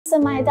So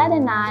my dad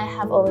and I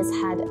have always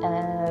had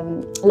a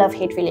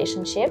love-hate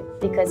relationship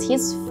because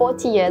he's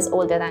 40 years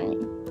older than me.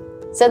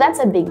 So that's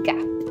a big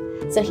gap.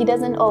 So he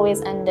doesn't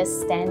always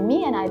understand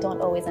me and I don't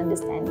always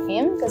understand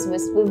him because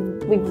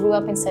we grew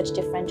up in such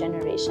different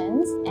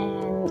generations.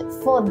 And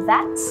for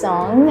that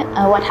song,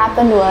 what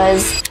happened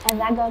was, and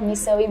that got me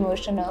so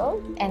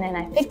emotional, and then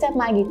I picked up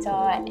my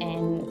guitar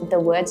and the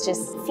words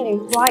just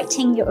flew.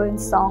 Writing your own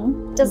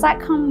song, does that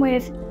come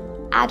with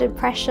added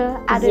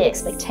pressure, added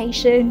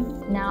expectation?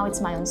 Now it's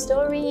my own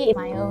story,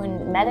 my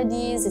own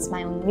melodies, it's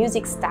my own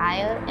music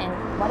style, and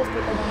what if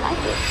people don't like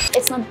it?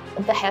 It's not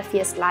the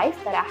healthiest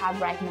life that I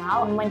have right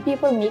now. And when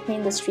people meet me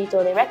in the street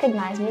or they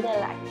recognize me,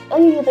 they're like,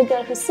 oh, you're the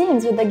girl who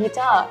sings with the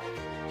guitar.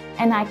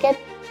 And I kept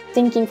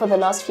thinking for the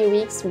last few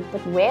weeks,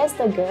 but where's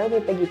the girl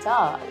with the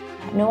guitar?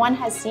 No one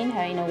has seen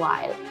her in a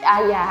while.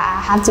 I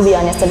have to be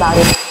honest about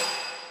it.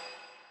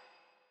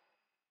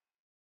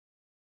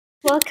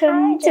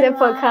 Welcome to Jemma.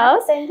 The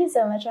podcast. Thank you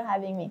so much for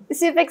having me.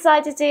 Super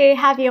excited to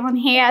have you on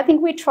here. I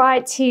think we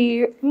tried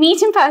to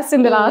meet in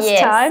person the last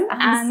time.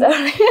 I'm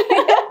sorry.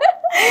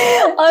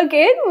 Oh,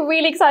 good. We're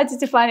really excited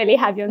to finally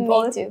have you on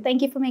board. Me too.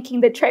 Thank you for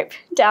making the trip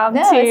down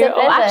It's a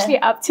or actually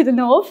up to the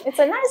north. It's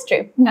a nice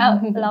trip. Oh,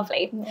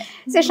 lovely. Yeah.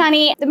 So,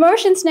 Shanny, the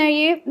Mauritians know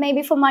you.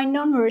 Maybe for my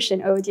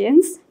non-Mauritian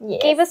audience,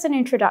 give us an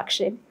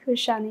introduction. Who's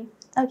Shanny?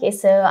 Okay,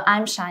 so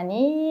I'm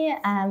Shanny.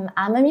 I'm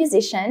a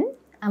musician.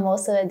 I'm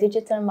also a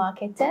digital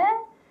marketer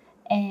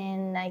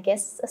and I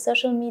guess a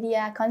social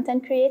media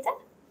content creator.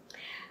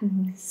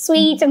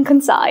 Sweet and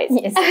concise.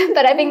 Yes.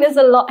 But I think there's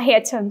a lot here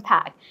to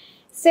unpack.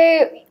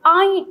 So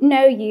I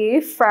know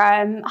you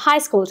from high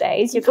school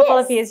days. You're a couple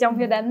of years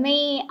younger than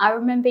me. I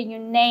remember your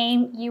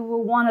name. You were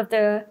one of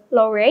the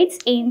laureates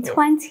in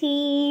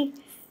 2014.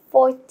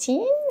 I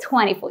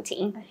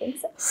think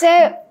so.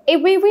 So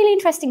it'd be really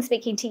interesting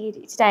speaking to you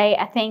today.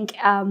 I think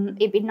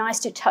it'd be nice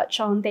to touch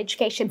on the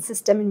education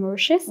system in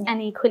Mauritius and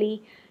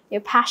equally your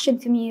passion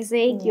for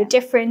music, your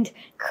different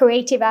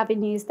creative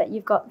avenues that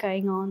you've got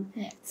going on.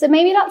 So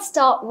maybe let's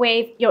start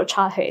with your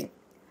childhood.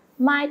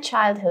 My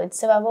childhood.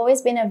 So I've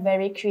always been a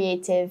very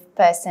creative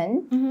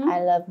person. I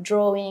love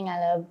drawing. I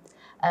love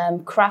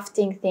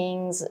crafting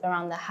things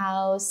around the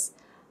house.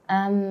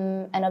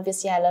 And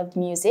obviously I loved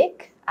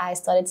music. I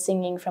started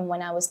singing from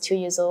when I was 2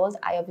 years old.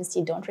 I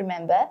obviously don't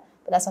remember,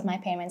 but that's what my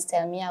parents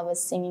tell me. I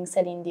was singing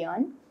Celine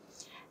Dion.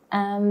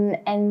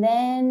 And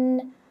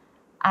then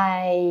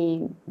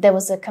there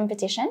was a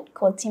competition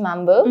called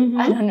Timambo.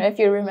 I don't know if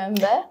you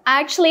remember. I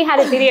actually had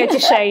a video to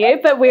show you,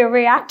 but we're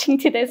reacting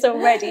to this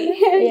already.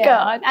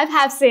 God, I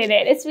have seen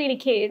it. It's really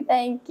cute.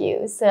 Thank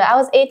you. So I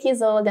was 8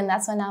 years old and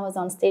that's when I was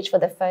on stage for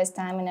the first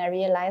time and I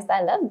realized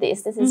I love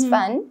this. This is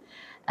fun.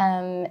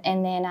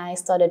 And then I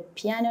started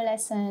piano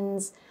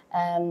lessons,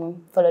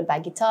 followed by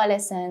guitar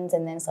lessons,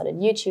 and then started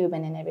YouTube,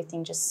 and then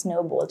everything just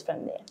snowballed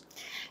from there.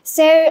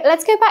 So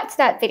let's go back to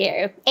that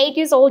video. 8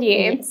 years old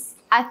you. Yes.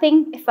 I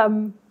think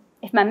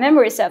if my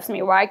memory serves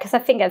me right, because I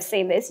think I've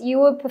seen this, you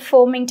were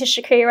performing to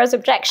Shakira's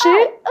Objection.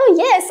 Oh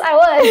yes, I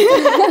was.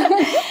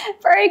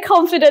 Very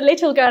confident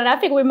little girl, and I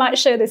think we might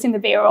show this in the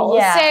B-roll.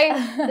 Yeah.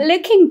 So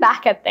looking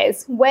back at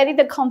this, where did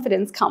the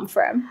confidence come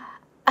from?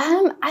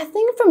 I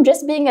think from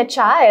just being a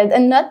child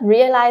and not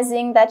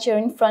realizing that you're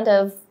in front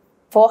of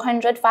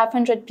 400,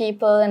 500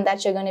 people and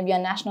that you're going to be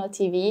on national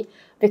TV,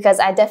 because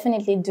I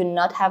definitely do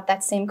not have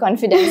that same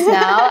confidence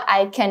now.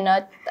 I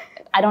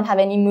don't have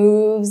any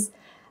moves.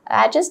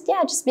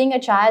 Just being a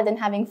child and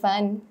having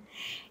fun.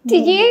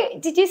 Did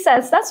you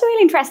sense, that's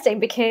really interesting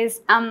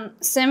because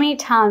so many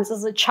times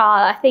as a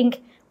child, I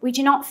think we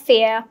do not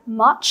fear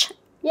much.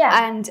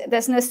 Yeah. And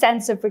there's no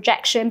sense of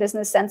rejection, there's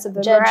no sense of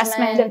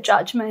embarrassment, of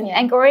judgment. Yeah.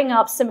 And growing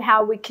up,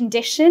 somehow we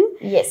condition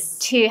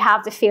to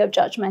have the fear of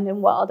judgment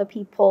and what other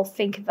people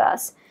think of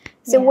us.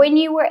 So when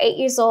you were 8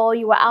 years old,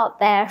 you were out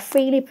there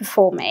freely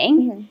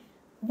performing.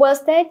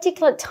 Was there a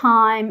particular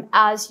time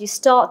as you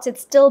started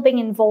still being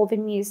involved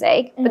in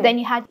music, but then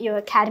you had your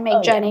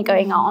academic journey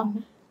going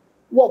on?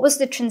 What was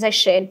the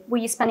transition? Were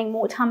you spending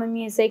more time on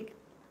music?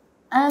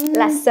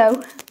 Less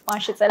so? Or I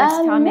should say less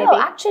time maybe? No,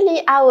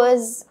 actually I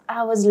was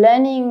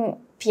learning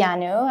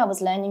piano, I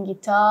was learning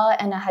guitar,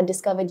 and I had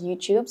discovered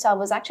YouTube. So I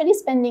was actually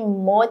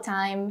spending more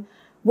time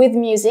with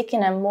music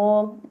in a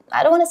more,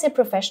 I don't want to say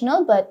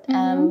professional, but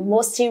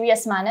more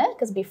serious manner.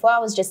 Because before I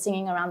was just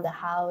singing around the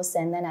house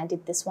and then I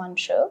did this one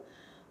show.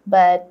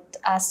 But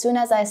as soon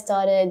as I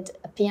started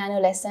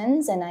piano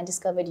lessons and I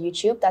discovered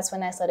YouTube, that's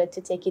when I started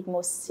to take it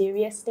more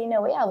seriously in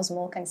a way. I was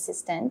more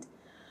consistent.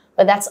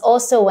 But that's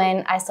also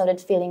when I started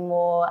feeling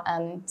more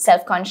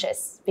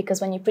self-conscious, because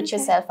when you put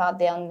yourself out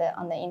there on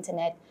the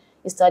internet,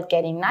 you start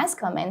getting nice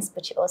comments,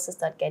 but you also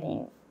start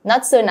getting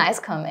not so nice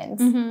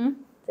comments. So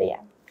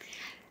yeah.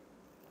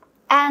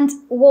 And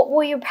what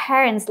were your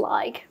parents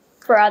like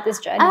throughout this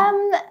journey?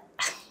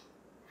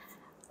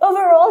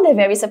 Overall, they're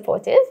very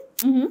supportive,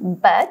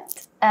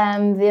 but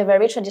they're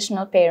very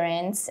traditional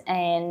parents,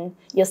 and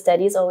your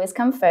studies always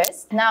come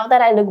first. Now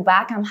that I look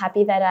back, I'm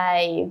happy that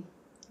I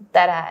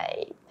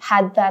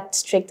had that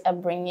strict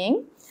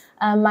upbringing.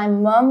 My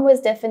mom was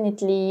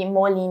definitely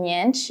more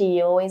lenient.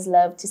 She always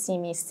loved to see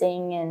me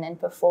sing and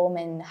perform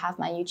and have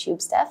my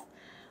YouTube stuff.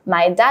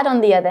 My dad,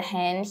 on the other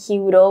hand, he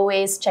would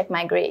always check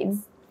my grades.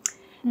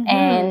 Mm-hmm.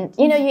 And,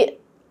 you know,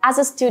 as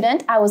a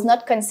student, I was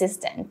not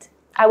consistent.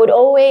 I would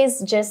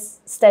always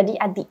just study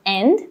at the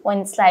end when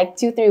it's like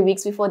 2-3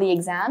 weeks before the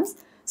exams.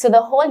 So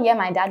the whole year,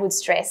 my dad would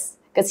stress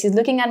because he's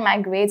looking at my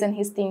grades and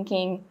he's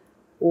thinking,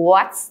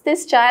 what's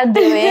this child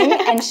doing?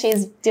 And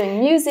she's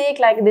doing music,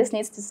 like this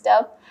needs to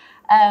stop.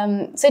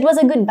 So it was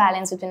a good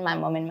balance between my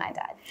mom and my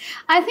dad.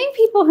 I think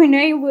people who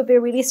know you will be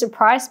really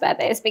surprised by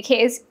this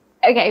because,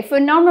 okay, for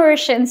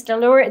non-Mauritians,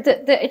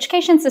 the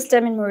education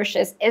system in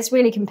Mauritius is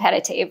really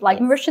competitive. Like,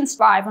 yes. Mauritians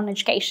thrive on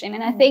education.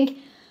 And I think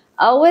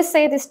I always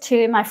say this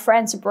to my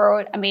friends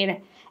abroad. I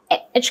mean,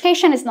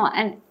 education is not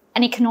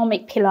an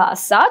economic pillar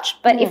as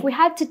such, but if we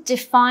had to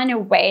define a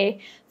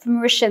way for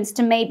Mauritians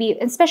to maybe,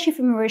 especially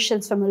for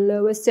Mauritians from a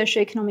lower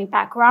socioeconomic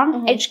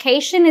background,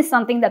 education is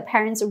something that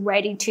parents are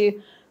ready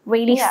to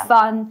really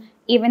fund,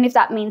 even if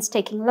that means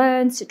taking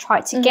loans to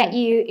try to get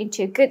you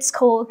into a good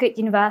school, good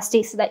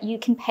university, so that you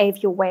can pave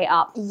your way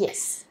up.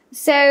 Yes.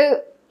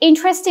 So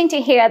interesting to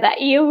hear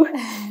that you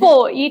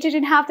thought you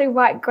didn't have the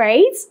right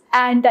grades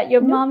and that your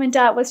mom and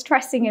dad were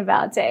stressing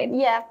about it.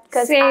 Yeah,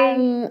 because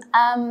I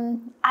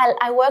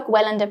work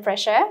well under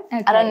pressure.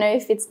 Okay. I don't know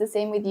if it's the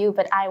same with you,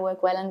 but I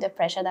work well under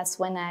pressure. That's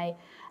when I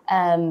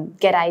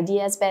get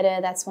ideas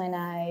better. That's when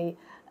I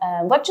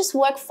just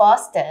work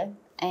faster.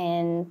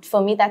 And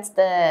for me, that's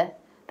the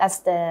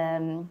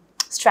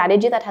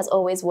strategy that has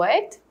always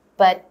worked.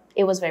 But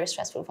it was very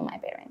stressful for my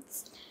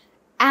parents.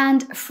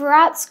 And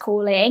throughout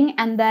schooling,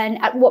 and then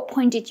at what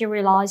point did you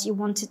realize you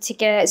wanted to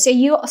go? So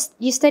you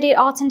studied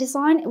art and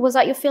design. Was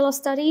that your field of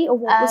study, or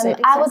what was it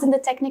exactly? I was in the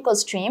technical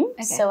stream.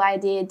 Okay. So I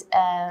did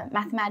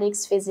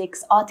mathematics,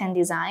 physics, art and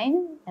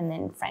design, and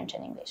then French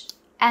and English.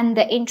 And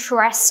the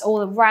interests,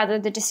 or rather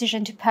the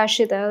decision to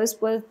pursue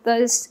those, were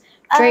those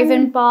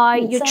driven by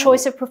your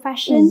choice of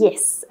profession?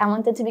 Yes, I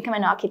wanted to become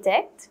an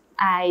architect.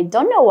 I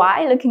don't know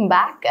why, looking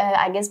back.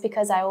 I guess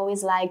because I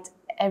always liked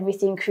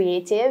everything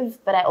creative,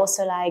 but I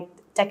also liked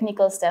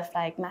technical stuff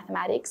like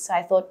mathematics. So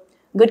I thought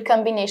good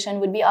combination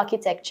would be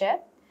architecture.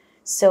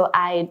 So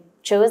I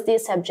chose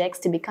these subjects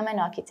to become an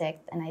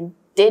architect, and I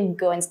did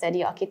go and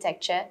study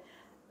architecture.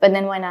 But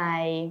then when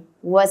I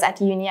was at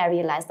uni, I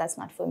realized that's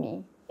not for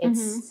me.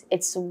 It's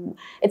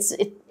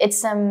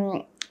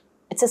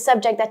a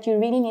subject that you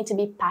really need to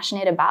be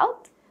passionate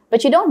about,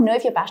 but you don't know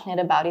if you're passionate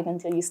about it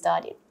until you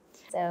start it.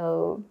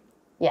 So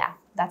yeah,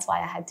 that's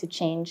why I had to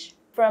change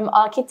from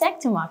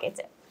architect to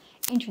marketer.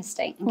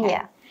 Interesting. Okay.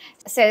 Yeah.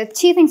 So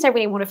 2 things I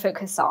really want to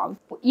focus on.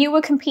 You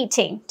were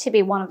competing to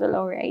be one of the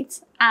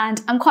laureates,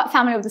 and I'm quite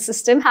familiar with the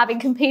system,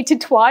 having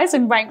competed twice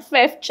and ranked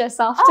 5th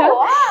just after. Oh,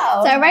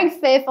 wow. So I ranked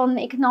 5th on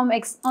the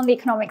economic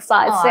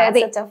side. Oh, so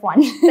that's a tough one.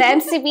 The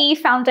MCB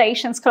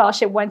Foundation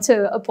Scholarship went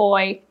to a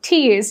boy 2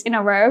 years in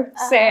a row.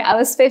 So I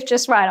was 5th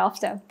just right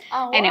after.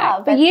 Oh, wow.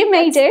 Anyway, but you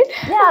made it.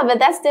 Yeah, but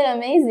that's still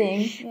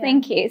amazing. Yeah.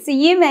 Thank you. So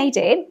you made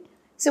it.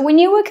 So when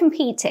you were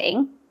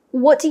competing,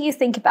 what do you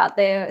think about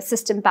the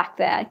system back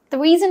there? The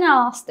reason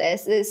I asked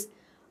this is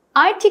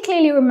I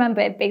clearly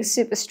remember it being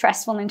super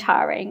stressful and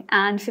tiring.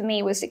 And for me,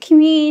 it was the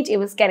commute, it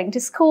was getting to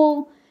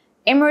school.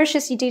 In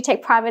Mauritius, you do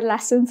take private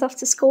lessons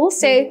after school.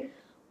 So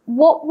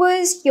what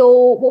was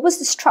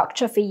the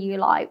structure for you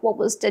like? What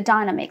was the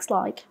dynamics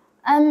like?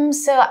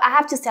 So I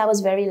have to say I was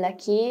very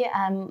lucky.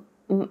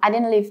 I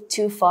didn't live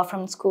too far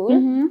from school.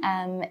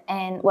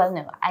 And well,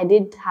 no, I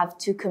did have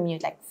to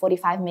commute like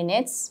 45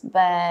 minutes,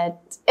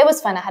 but it was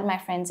fun. I had my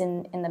friends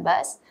in the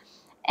bus,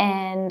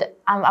 and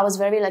I was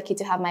very lucky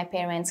to have my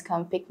parents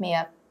come pick me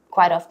up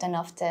quite often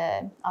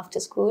after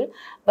school.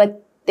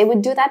 But they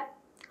would do that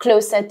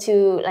closer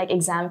to like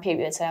exam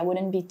period, so I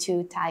wouldn't be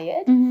too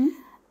tired.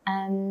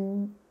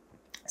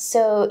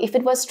 So if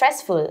it was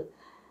stressful,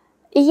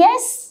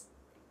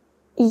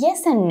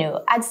 Yes and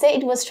no. I'd say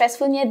it was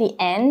stressful near the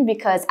end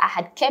because I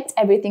had kept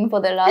everything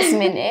for the last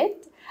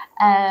minute.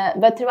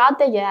 But throughout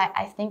the year,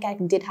 I think I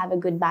did have a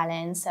good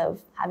balance of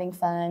having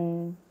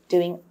fun,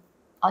 doing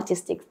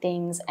artistic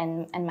things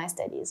and my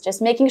studies.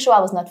 Just making sure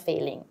I was not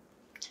failing.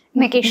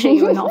 Making sure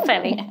you were not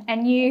failing.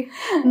 And you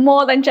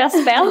more than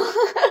just fell.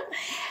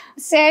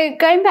 So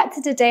going back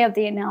to the day of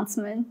the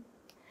announcement,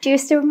 do you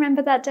still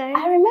remember that day?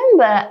 I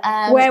remember.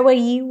 Where were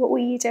you? What were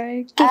you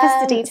doing? Give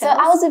us the details. So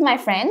I was with my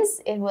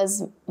friends. It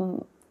was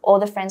all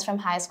the friends from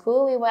high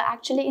school. We were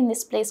actually in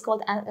this place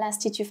called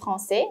l'Institut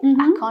Français.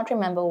 I can't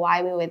remember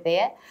why we were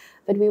there,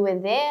 but we were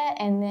there,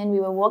 and then we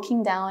were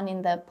walking down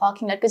in the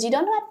parking lot because you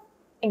don't know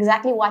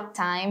exactly what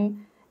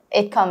time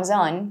it comes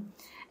on,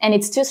 and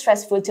it's too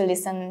stressful to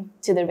listen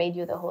to the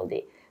radio the whole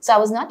day. So I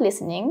was not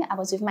listening. I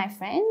was with my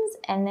friends,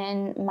 and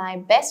then my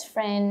best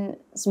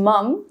friend's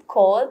mom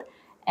called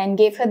and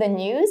gave her the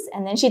news,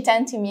 and then she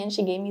turned to me and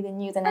she gave me the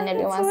news, and then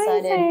everyone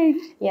started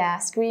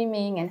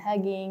screaming and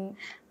hugging,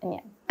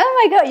 and Oh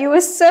my God, you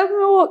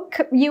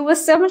were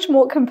so much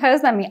more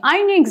composed than me.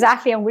 I knew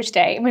exactly on which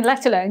day. I mean,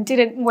 let alone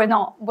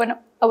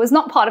I was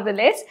not part of the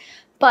list,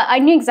 But I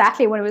knew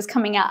exactly when it was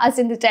coming out, as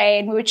in the day,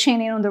 and we were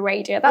tuning in on the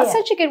radio. That's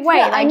such a good way.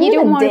 Yeah, like, you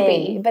don't want to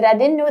be. But I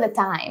didn't know the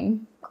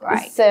time.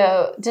 Right.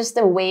 So just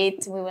the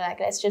wait, we were like,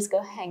 let's just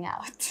go hang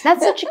out.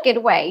 That's such a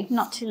good way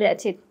not to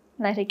let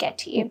it get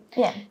to you.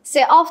 Yeah.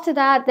 So after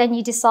that, then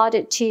you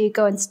decided to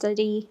go and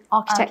study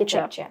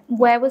architecture.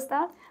 Where was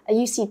that?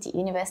 UCT,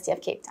 University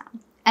of Cape Town.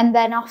 And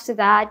then after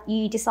that,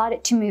 you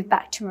decided to move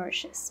back to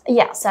Mauritius.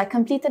 Yeah, so I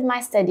completed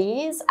my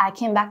studies. I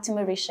came back to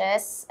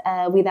Mauritius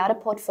without a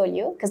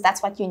portfolio, because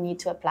that's what you need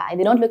to apply.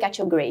 They don't look at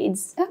your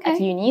grades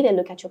at uni, they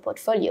look at your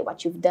portfolio,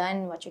 what you've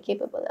done, what you're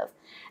capable of.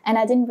 And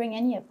I didn't bring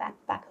any of that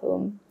back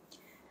home.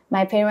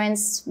 My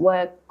parents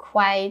were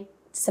quite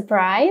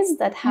surprised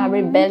at how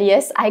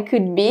rebellious I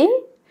could be.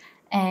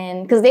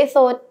 And because they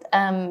thought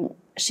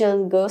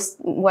she'll go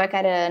work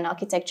at an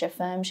architecture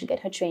firm, she'll get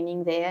her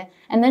training there,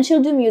 and then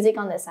she'll do music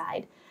on the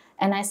side.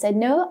 And I said,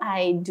 no,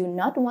 I do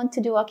not want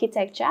to do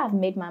architecture. I've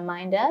made my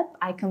mind up.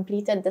 I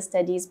completed the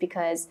studies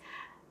because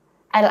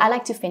I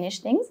like to finish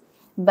things,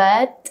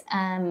 but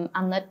I'm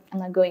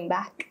not going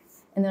back.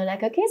 And they were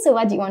like, okay, so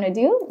what do you want to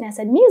do? And I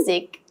said,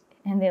 music.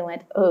 And they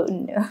went, oh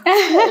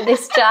no,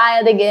 this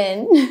child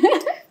again.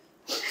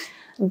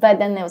 But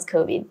then there was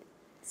COVID.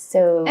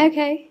 So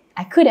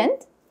I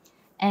couldn't.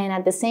 And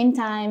at the same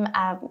time,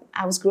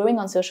 I was growing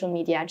on social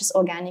media, just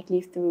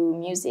organically through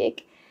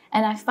music.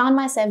 And I found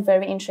myself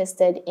very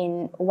interested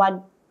in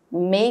what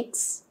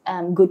makes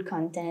good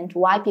content,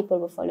 why people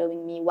were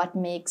following me, what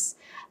makes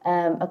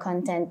a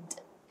content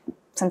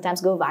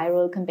sometimes go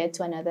viral compared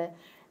to another.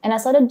 And I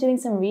started doing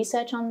some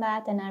research on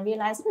that, and I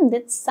realized,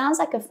 that sounds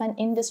like a fun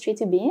industry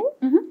to be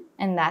in.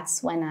 And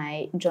that's when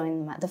I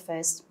joined the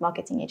first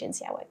marketing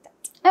agency I worked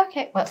at.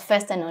 Okay. Well,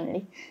 first and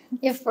only.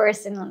 Your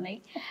first and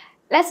only.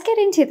 Let's get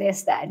into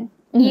this then.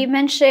 You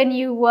mentioned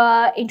you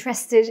were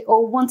interested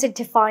or wanted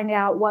to find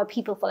out why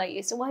people follow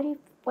you. So why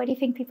do you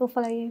think people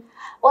follow you?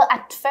 Well,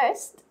 at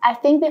first, I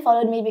think they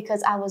followed me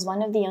because I was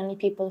one of the only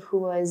people who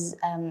was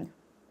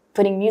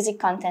putting music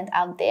content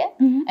out there.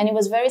 And it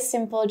was very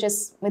simple,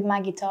 just with my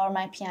guitar,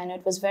 my piano.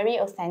 It was very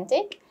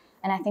authentic.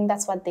 And I think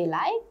that's what they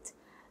liked.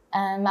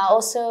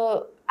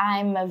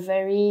 I'm a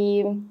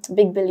very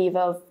big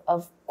believer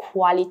of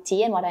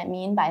quality, and what I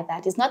mean by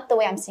that is not the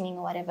way I'm singing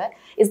or whatever,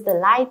 it's the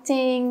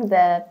lighting,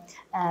 the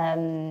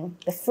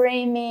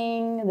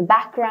framing, the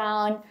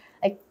background.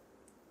 Like,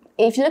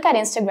 if you look at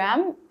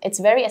Instagram, it's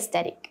very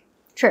aesthetic.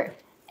 True.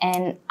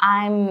 And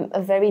I'm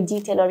a very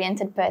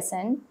detail-oriented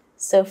person.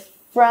 So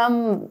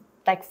from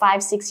like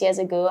 5-6 years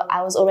ago,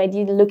 I was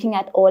already looking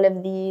at all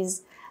of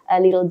these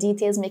little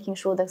details, making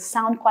sure the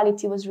sound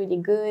quality was really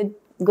good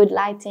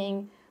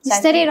lighting. So you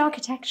studied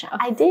architecture.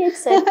 I did,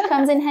 so it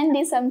comes in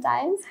handy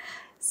sometimes.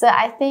 So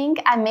I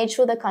think I made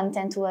sure the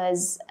content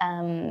was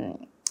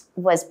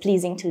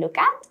pleasing to look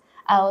at.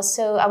 I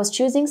was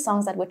choosing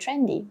songs that were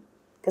trendy,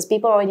 because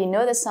people already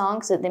know the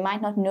song, so they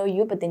might not know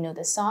you, but they know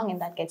the song,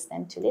 and that gets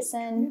them to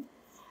listen.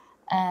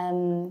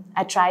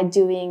 I tried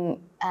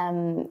doing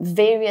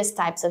various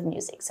types of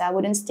music, so I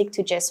wouldn't stick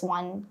to just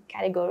one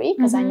category,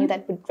 because I knew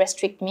that would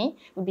restrict me,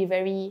 would be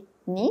very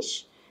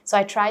niche. So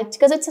I tried,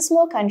 because it's a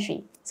small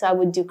country, so I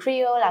would do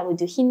Creole, I would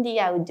do Hindi,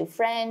 I would do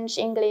French,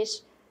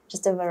 English,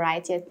 just a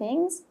variety of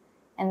things.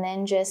 And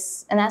then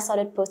I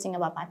started posting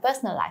about my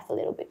personal life a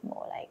little bit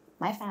more, like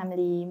my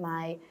family,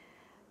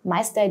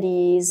 my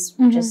studies,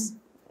 just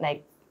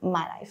like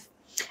my life.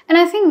 And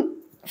I think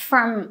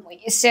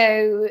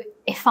so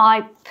if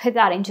I put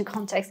that into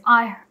context,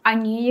 I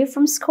knew you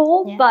from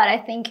school, but I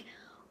think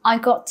I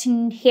got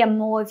to hear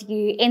more of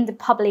you in the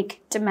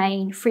public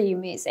domain through your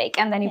music,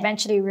 and then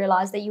eventually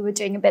realized that you were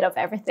doing a bit of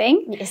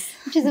everything,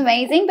 which is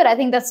amazing. But I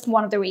think that's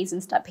one of the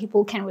reasons that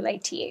people can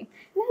relate to you.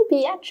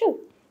 Maybe, yeah, true.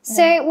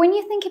 So when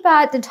you think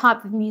about the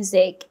type of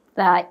music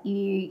that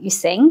you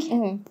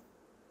sing,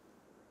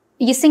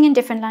 you sing in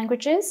different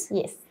languages?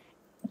 Yes.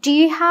 Do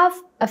you have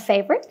a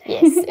favorite?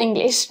 Yes,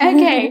 English.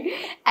 Okay.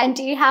 And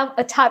do you have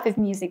a type of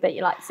music that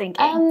you like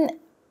singing?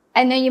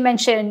 I know you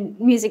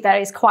mentioned music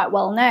that is quite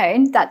well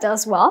known, that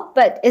does well,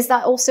 but is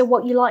that also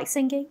what you like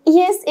singing?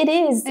 Yes, it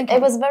is. Okay. It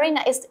was very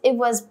nice. It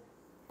was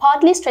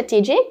partly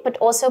strategic, but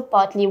also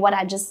partly what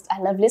I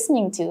love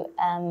listening to.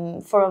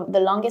 For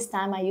the longest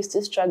time, I used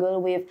to struggle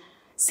with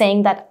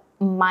saying that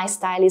my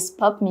style is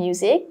pop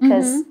music,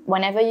 because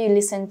whenever you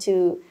listen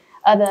to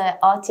other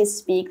artists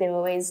speak, they're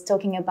always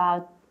talking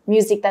about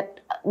music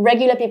that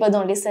regular people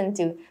don't listen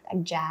to,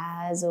 like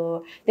jazz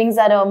or things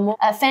that are more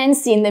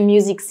fancy in the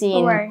music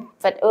scene. Right.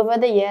 But over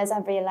the years,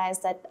 I've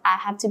realized that I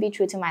have to be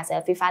true to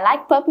myself. If I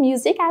like pop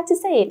music, I have to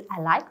say it. I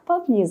like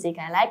pop music.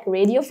 I like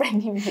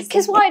radio-friendly music.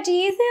 Because why do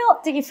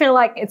you feel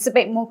like it's a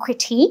bit more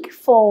critique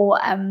for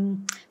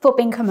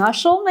being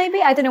commercial?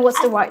 Maybe, I don't know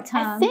what's the right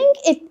term. I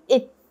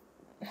think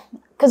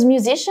because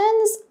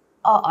musicians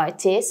are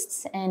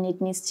artists and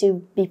it needs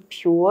to be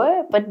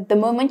pure. But the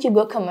moment you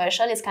go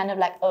commercial, it's kind of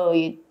like,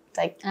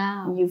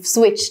 you've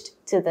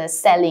switched to the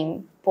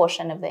selling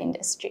portion of the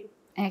industry.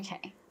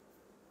 Okay.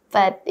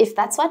 But if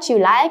that's what you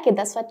like, if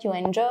that's what you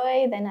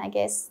enjoy, then I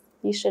guess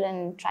you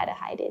shouldn't try to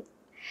hide it.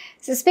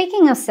 So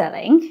speaking of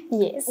selling,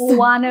 yes,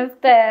 one of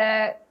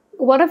the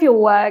one of your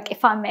work,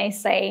 if I may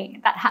say,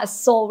 that has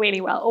sold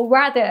really well, or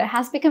rather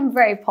has become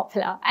very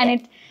popular.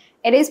 And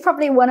it is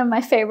probably one of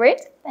my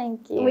favorite.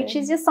 Thank you. Which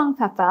is your song,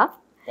 Papa.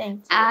 Thank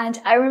you. And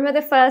I remember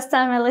the first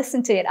time I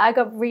listened to it, I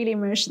got really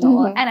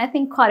emotional. And I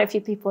think quite a few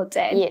people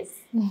did. Yes.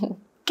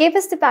 Give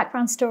us the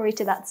background story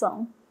to that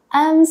song.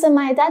 So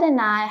my dad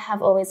and I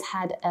have always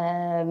had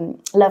a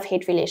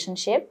love-hate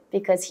relationship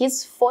because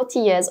he's 40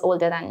 years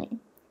older than me.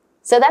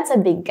 So that's a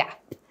big gap.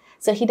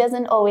 So he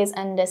doesn't always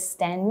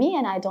understand me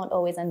and I don't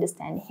always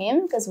understand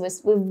him because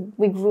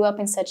we grew up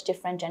in such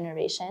different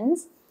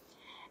generations.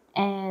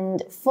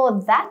 And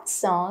for that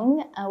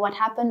song, what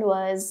happened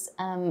was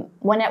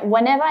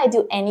whenever I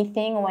do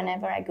anything,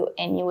 whenever I go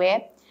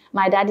anywhere,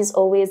 my dad is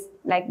always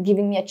like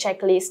giving me a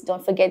checklist.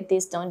 Don't forget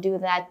this, don't do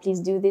that, please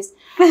do this.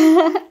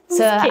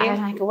 So I'm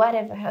like,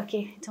 whatever,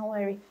 okay, don't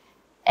worry.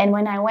 And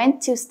when I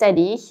went to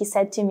study, he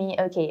said to me,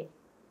 okay,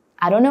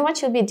 I don't know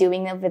what you'll be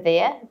doing over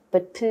there,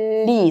 but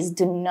please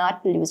do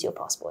not lose your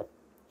passport.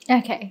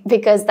 Okay.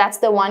 Because that's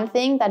the one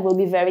thing that will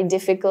be very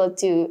difficult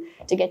to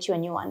get you a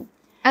new one.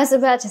 I was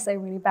about to say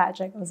really bad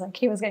joke. I was like,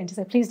 he was going to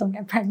say, please don't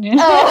get pregnant.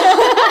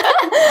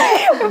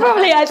 Oh.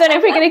 Probably, I don't know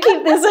if we're going to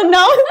keep this or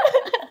not.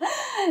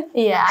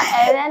 Yeah,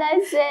 and then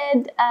I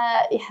said,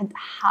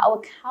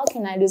 how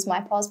can I lose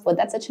my passport?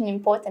 That's such an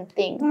important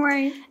thing.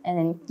 Right. And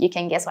then you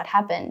can guess what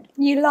happened.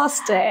 You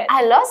lost it.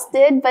 I lost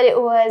it, but it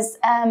was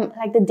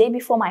like the day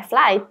before my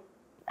flight.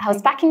 I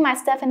was packing my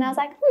stuff and I was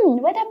like,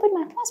 where did I put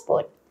my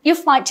passport? Your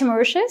flight to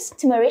Mauritius?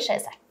 To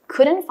Mauritius. I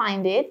couldn't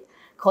find it.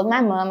 Called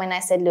my mom and I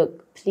said,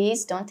 look,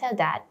 please don't tell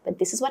Dad, but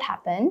this is what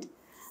happened.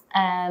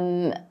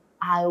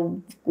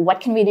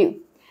 What can we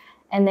do?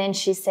 And then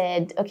she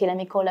said, okay, let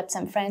me call up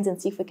some friends and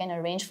see if we can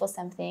arrange for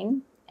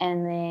something.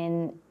 And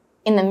then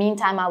in the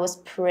meantime, I was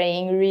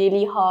praying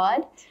really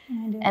hard.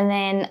 And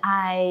then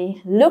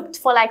I looked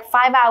for like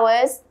 5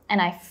 hours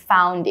and I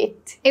found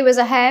it. It was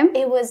a hymn?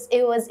 It was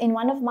in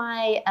one of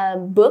my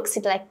books.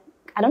 It like,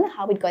 I don't know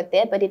how it got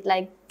there, but it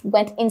like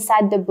went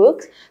inside the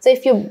book. So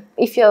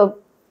if you're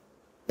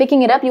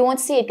picking it up, you won't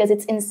see it because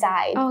it's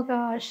inside. Oh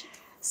gosh.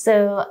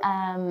 So,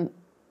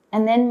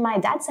 and then my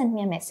dad sent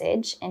me a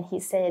message and he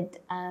said,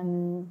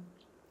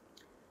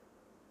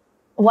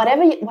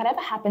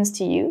 whatever happens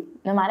to you,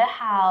 no matter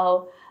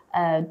how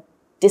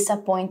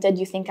disappointed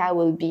you think I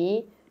will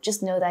be,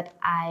 just know that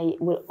I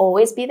will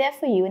always be there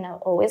for you and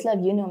I'll always love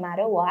you no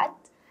matter what.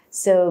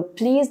 So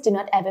please do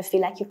not ever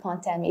feel like you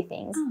can't tell me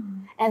things.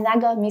 And that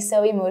got me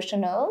so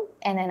emotional.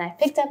 And then I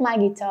picked up my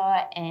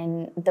guitar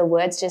and the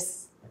words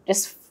just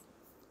what's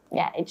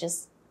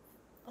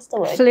the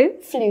word?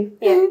 Flew.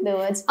 Yeah, the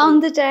words flew. On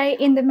the day,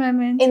 in the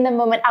moment. In the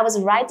moment. I was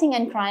writing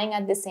and crying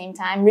at the same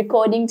time,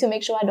 recording to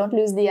make sure I don't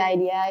lose the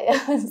idea.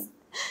 It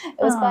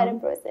was quite a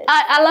process.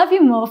 I love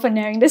you more for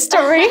knowing the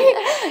story.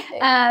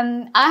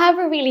 I have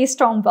a really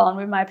strong bond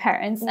with my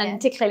parents and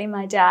particularly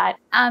my dad.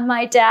 And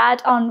my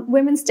dad on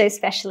Women's Day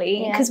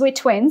especially, because we're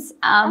twins.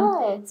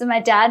 So my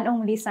dad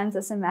normally sends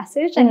us a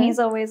message and he's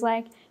always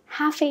like,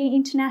 Happy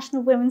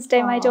International Women's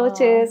Day, my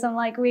daughters. I'm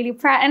like really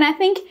proud. And I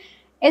think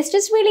it's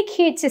just really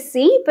cute to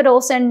see, but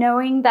also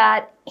knowing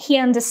that he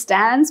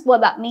understands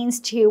what that means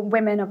to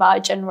women of our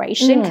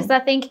generation. Because I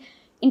think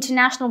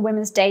International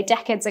Women's Day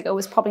decades ago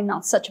was probably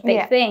not such a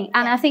big thing.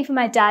 And I think for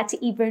my dad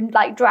to even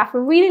like draft a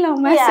really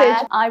long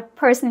message, I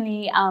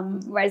personally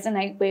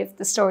resonate with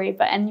the story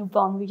and your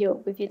bond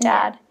with your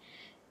dad.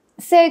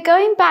 So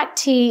going back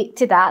to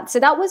that, so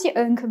that was your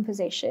own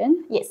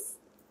composition. Yes.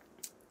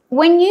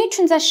 When you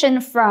transition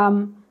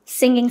from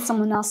singing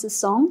someone else's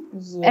song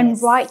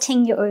and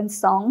writing your own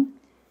song,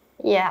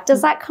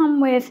 does that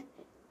come with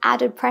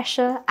added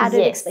pressure,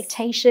 added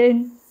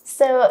expectation?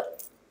 So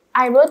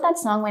I wrote that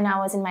song when I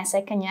was in my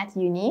second year at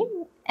uni,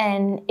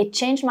 and it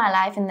changed my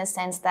life in the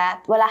sense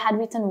that, well, I had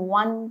written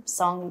one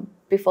song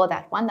before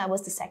that one. That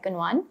was the second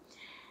one.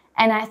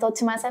 And I thought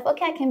to myself,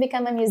 okay, I can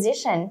become a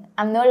musician.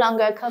 I'm no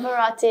longer a cover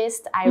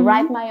artist. I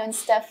write my own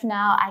stuff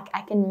now.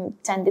 I can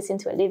turn this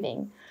into a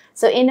living.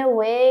 So in a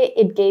way,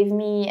 it gave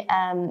me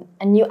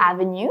a new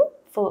avenue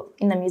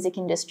in the music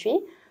industry.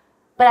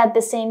 But at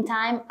the same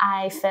time,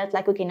 I felt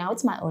like, okay, now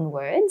it's my own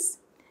words.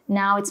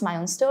 Now it's my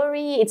own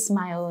story. It's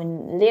my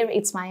own lyrics.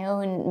 It's my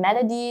own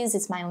melodies.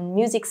 It's my own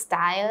music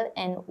style.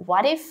 And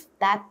what if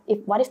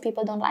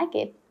people don't like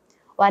it?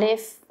 What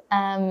if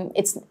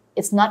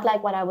it's not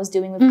like what I was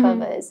doing with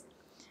covers?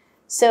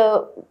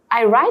 So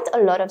I write a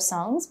lot of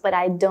songs, but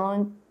I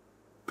don't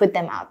put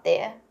them out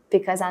there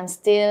because I'm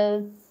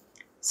still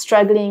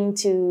struggling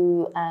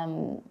to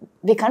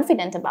be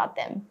confident about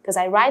them. Because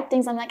I write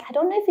things, I'm like, I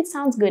don't know if it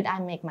sounds good.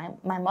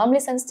 My mom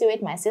listens to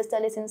it, my sister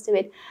listens to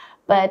it,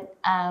 but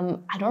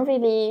I don't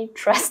really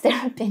trust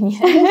their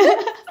opinion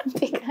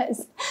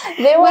because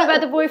they What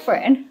about the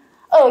boyfriend?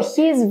 Oh,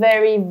 he's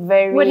very,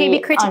 very Would he be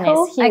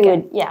critical? honest. He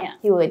would,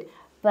 he would.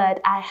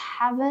 But I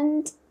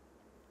haven't.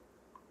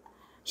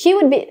 He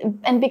would be,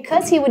 and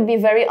because he would be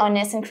very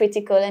honest and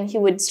critical, and he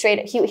would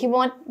he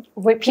won't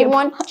rip you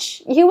apart.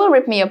 He will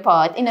rip me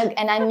apart, and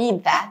I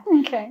need that.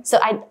 Okay. So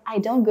I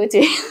don't go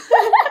to him.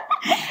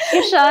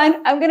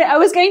 Yashan, I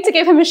was going to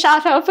give him a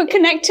shout out for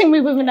connecting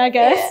with women, I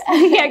guess.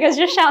 Yeah, I guess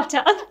your shout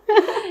out.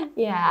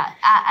 Yeah,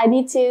 I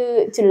need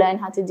to learn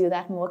how to do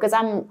that more, because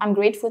I'm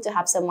grateful to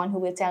have someone who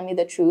will tell me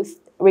the truth,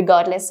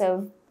 regardless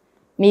of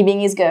me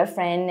being his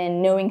girlfriend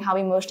and knowing how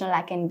emotional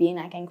I can be and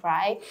I can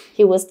cry.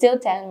 He will still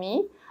tell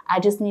me. I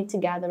just need to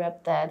gather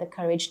up the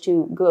courage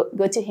to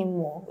go to him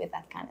more with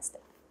that kind of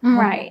stuff.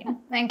 Right.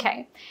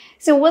 Okay.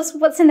 So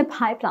what's in the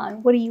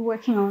pipeline? What are you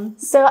working on?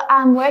 So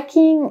I'm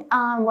working.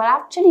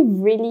 Actually,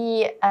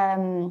 really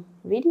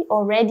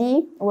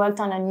already worked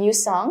on a new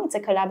song. It's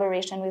a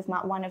collaboration with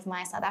one of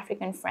my South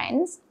African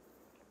friends.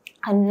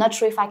 I'm not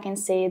sure if I can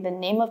say the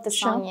name of the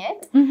song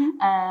yet,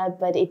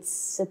 but it's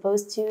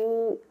supposed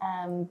to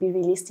be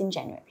released in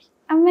January.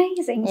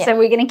 Amazing. Yeah. So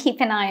we're going to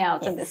keep an eye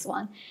out on this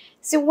one.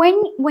 So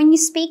when you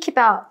speak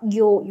about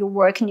your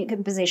work and your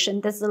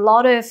composition, there's a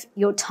lot of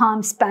your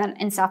time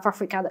spent in South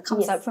Africa that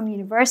comes out from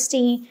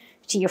university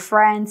to your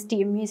friends to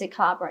your music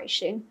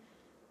collaboration.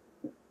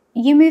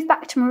 You moved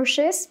back to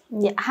Mauritius.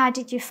 Yeah. How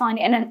did you find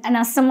it? And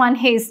as someone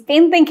who's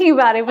been thinking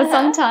about it for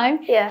some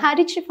time, how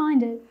did you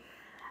find it?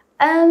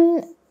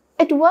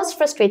 It was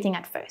frustrating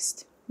at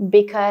first,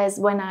 because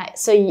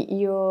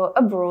you're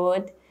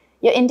abroad,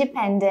 you're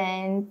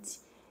independent.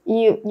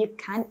 You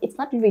can't, it's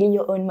not really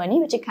your own money,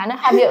 but you kind of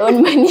have your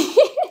own money.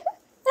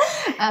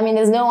 I mean,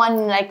 there's no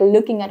one like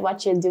looking at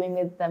what you're doing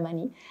with the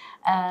money.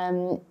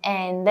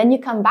 And then you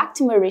come back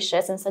to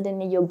Mauritius and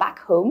suddenly you're back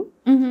home.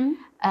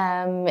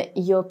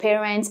 Your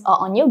parents are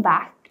on your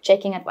back,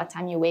 checking at what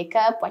time you wake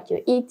up, what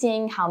you're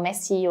eating, how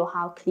messy or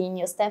how clean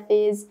your stuff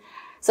is.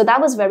 So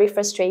that was very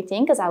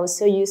frustrating, because I was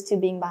so used to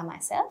being by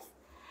myself.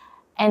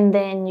 And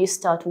then you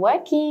start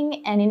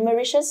working, and in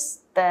Mauritius,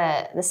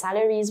 the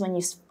salaries when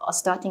you are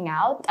starting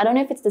out, I don't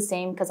know if it's the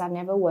same, because I've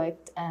never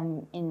worked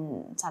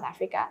in South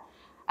Africa.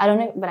 I don't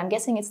know, but I'm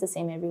guessing it's the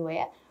same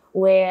everywhere,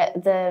 where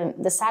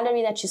the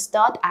salary that you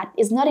start at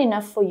is not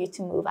enough for you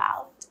to move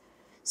out.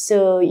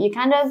 So you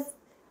kind of,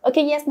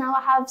 okay, yes, now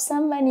I have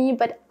some money,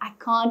 but I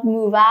can't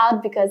move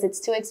out because it's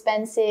too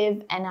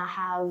expensive, and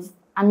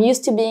I'm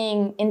used to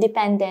being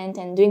independent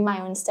and doing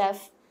my own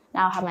stuff.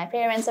 Now I have my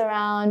parents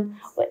around.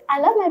 I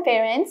love my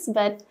parents,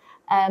 but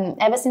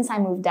ever since I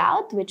moved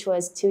out, which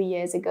was 2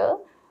 years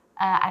ago,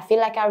 I feel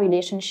like our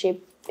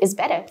relationship is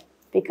better,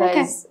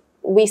 because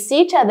we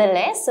see each other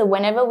less. So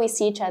whenever we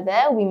see each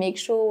other, we make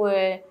sure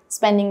we're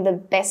spending the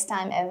best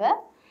time ever.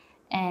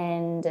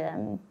 And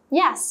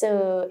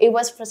so it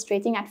was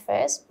frustrating at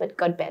first, but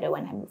got better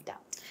when I moved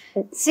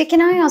out. So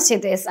can I ask you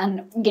this?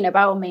 And,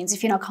 by all means,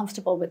 if you're not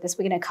comfortable with this,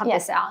 we're going to cut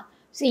this out.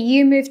 So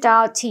you moved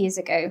out 2 years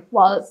ago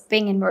while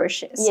being in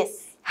Mauritius.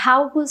 Yes.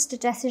 How was the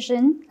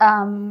decision,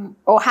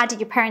 or how did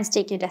your parents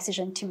take your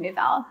decision to move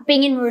out?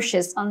 Being in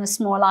Mauritius on a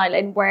small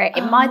island where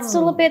it might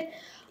still a bit...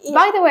 Yeah.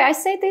 By the way, I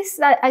say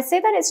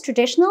that it's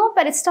traditional,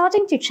 but it's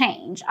starting to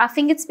change. I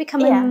think it's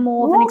becoming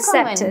more of an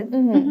accepted.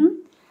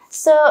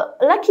 So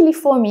luckily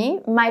for me,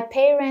 my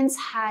parents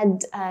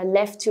had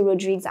left to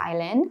Rodrigues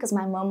Island, because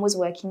my mom was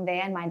working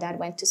there and my dad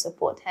went to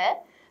support her.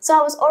 So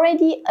I was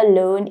already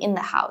alone in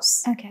the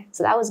house. Okay.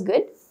 So that was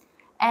good.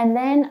 And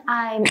then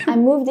I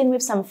moved in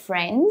with some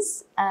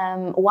friends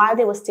while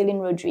they were still in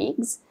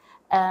Rodrigues,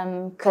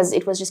 because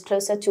it was just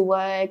closer to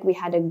work. We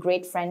had a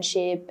great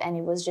friendship,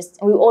 and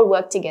we all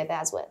worked together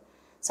as well.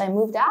 So I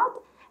moved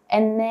out.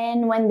 And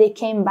then when they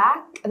came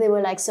back, they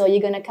were like, so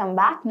you're going to come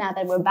back now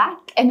that we're back?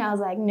 And I was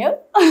like, no.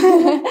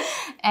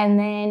 And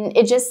then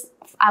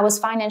I was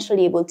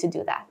financially able to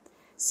do that.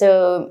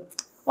 So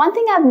one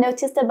thing I've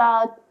noticed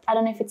about, I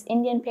don't know if it's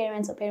Indian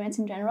parents or parents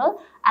in general,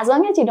 as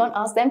long as you don't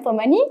ask them for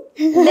money,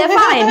 they're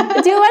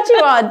fine. Do what you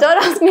want.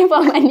 Don't ask me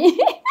for money.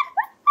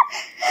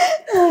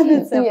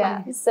 That's so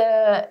funny.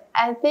 So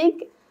I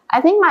think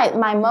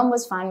my mom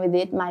was fine with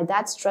it. My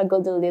dad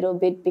struggled a little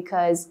bit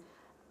because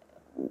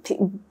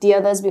the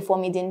others before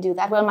me didn't do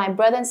that. Well, my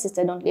brother and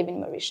sister don't live in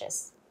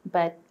Mauritius,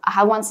 but I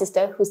have one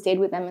sister who stayed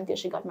with them until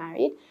she got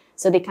married.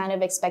 So they kind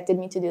of expected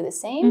me to do the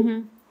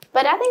same.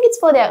 But I think it's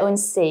for their own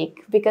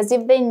sake, because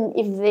if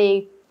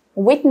they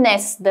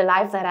witness the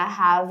life that I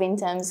have in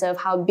terms of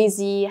how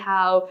busy,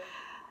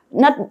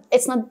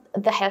 it's not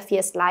the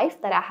healthiest life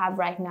that I have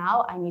right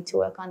now. I need to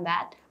work on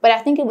that. But I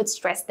think it would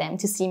stress them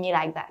to see me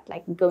like that,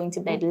 like going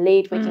to bed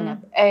late, waking up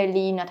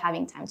early, not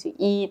having time to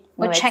eat.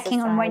 Or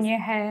checking on when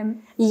you're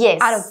home.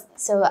 Yes.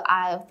 So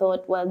I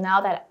thought, well, now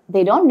that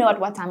they don't know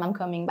at what time I'm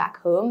coming back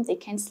home, they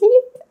can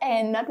sleep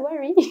and not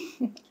worry.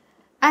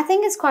 I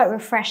think it's quite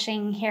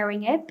refreshing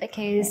hearing it,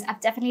 because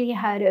I've definitely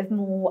heard of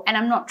more, and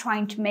I'm not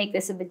trying to make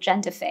this a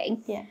gender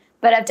thing,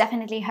 but I've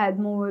definitely heard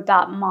more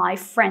about my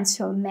friends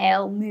who are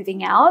male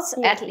moving out,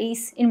 at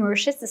least in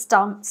Mauritius. It's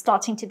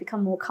starting to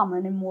become more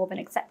common and more of an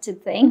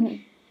accepted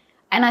thing.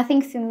 And I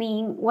think for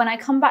me, when I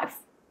come back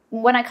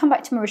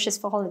to Mauritius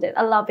for holiday,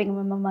 I love being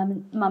with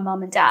my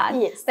mum and dad,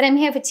 but I'm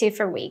here for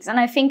 2-3 weeks. And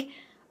I think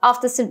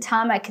after some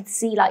time, I could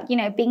see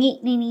being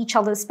in each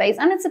other's space,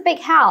 and it's a big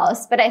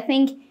house, but I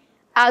think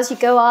as you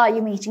go out,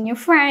 you're meeting your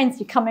friends,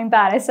 you're coming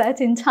back at a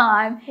certain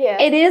time.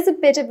 Yeah. It is a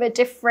bit of a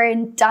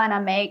different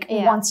dynamic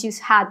once you've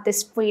had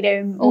this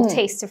freedom or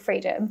taste of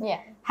freedom. Yeah.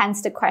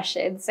 Hence the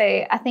question. So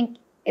I think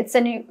it's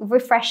a new,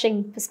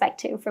 refreshing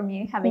perspective from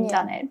you having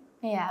done it.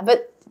 Yeah,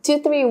 but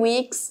 2-3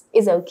 weeks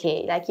is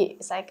okay. Like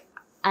it's like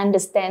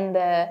understand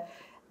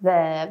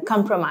the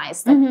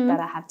compromise that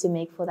I have to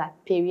make for that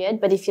period.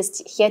 But if you're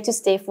here to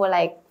stay for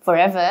like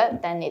forever,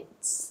 then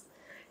it's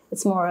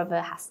more of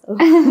a hassle.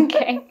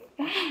 Okay.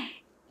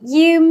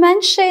 You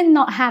mentioned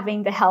not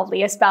having the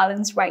healthiest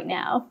balance right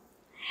now.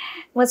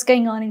 What's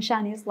going on in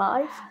Shanny's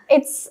life?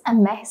 It's a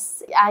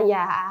mess.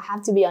 I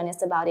have to be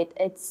honest about it.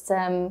 It's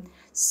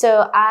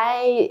so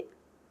I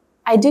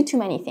do too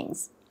many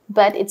things,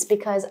 but it's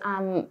because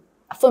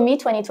for me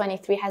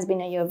 2023 has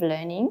been a year of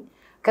learning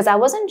because I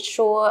wasn't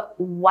sure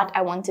what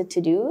I wanted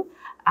to do.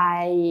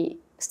 I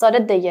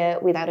started the year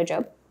without a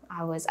job.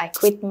 I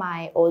quit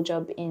my old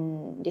job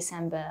in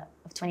December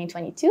of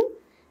 2022,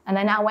 and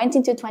then I went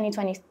into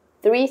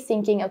 2023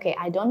 thinking, okay,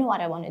 I don't know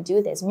what I want to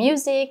do. There's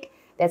music,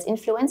 there's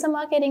influencer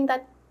marketing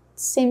that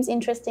seems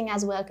interesting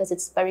as well because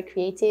it's very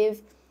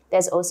creative.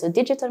 There's also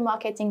digital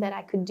marketing that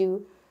I could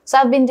do. So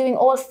I've been doing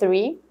all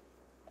three.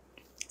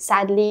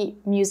 Sadly,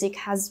 music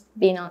has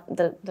been on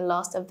the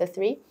last of the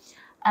three.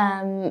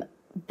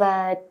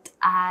 But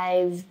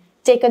I've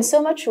taken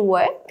so much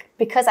work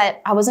because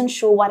I wasn't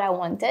sure what I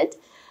wanted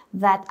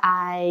that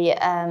I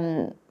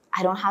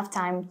don't have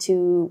time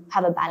to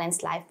have a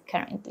balanced life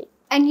currently.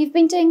 And you've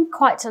been doing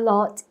quite a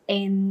lot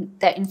in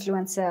the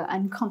influencer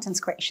and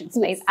content creation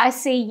space. Yes. I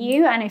see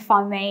you, and if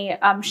I may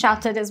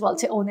shout it as well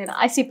to own it,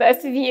 I see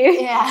both of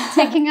you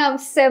taking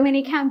up so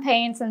many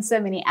campaigns and so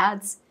many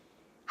ads.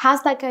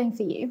 How's that going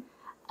for you?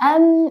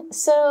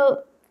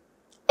 So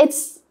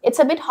it's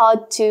a bit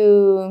hard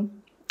to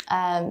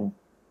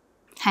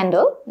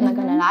handle, I'm not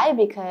gonna lie,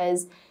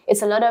 because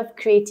it's a lot of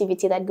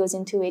creativity that goes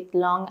into it,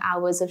 long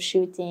hours of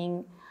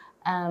shooting,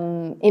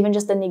 even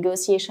just the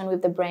negotiation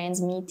with the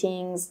brands,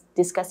 meetings,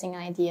 discussing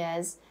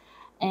ideas.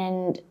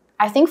 And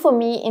I think for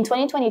me, in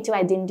 2022,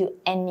 I didn't do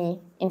any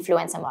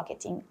influencer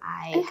marketing.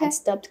 I had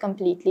stopped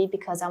completely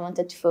because I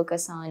wanted to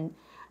focus on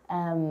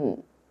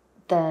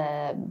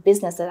the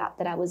business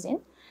that I was in.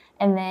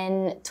 And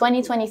then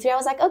 2023, I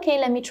was like, okay,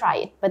 let me try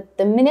it. But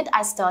the minute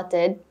I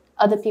started,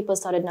 other people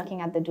started knocking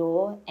at the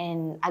door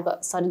and I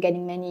started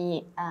getting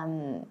many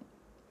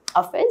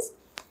offers.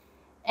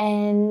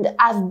 And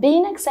I've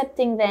been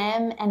accepting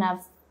them and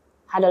I've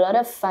had a lot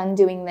of fun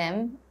doing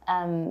them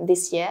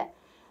this year.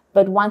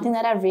 But one thing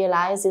that I've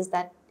realized is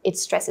that it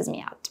stresses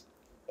me out.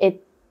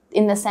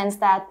 In the sense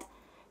that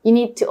you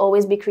need to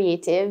always be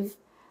creative.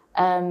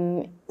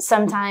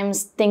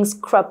 Sometimes things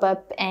crop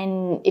up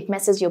and it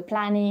messes your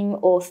planning,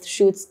 or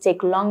shoots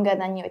take longer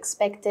than you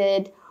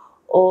expected.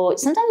 Or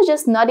sometimes you're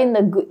just not in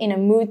a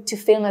mood to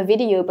film a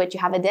video, but you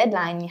have a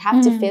deadline, you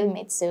have to film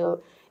it.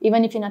 So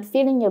even if you're not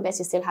feeling your best,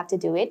 you still have to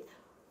do it,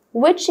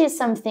 which is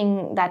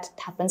something that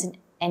happens in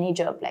any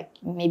job. Like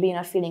maybe you're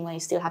not feeling well, you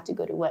still have to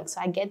go to work.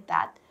 So I get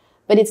that.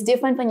 But it's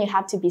different when you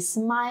have to be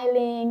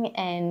smiling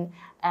and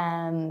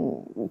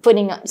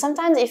putting up.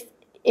 Sometimes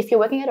if you're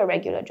working at a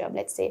regular job,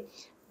 let's say,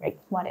 like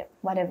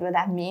whatever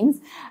that means,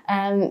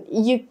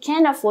 you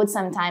can afford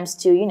sometimes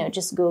to,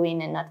 just go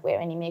in and not wear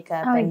any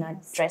makeup and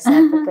not dress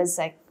up because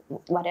like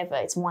whatever,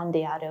 it's one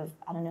day out of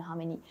I don't know how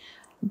many.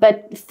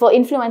 But for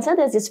influencer,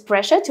 there's this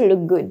pressure to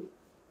look good.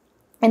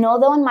 And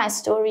although on my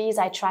stories,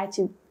 I try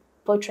to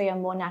portray a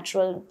more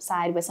natural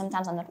side where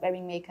sometimes I'm not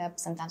wearing makeup,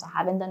 sometimes I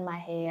haven't done my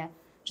hair,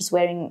 just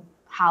wearing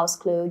house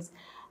clothes.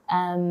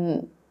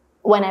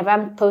 Whenever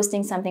I'm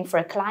posting something for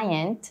a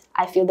client,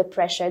 I feel the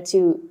pressure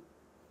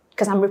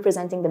because I'm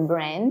representing the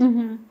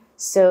brand.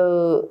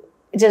 So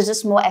there's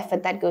just more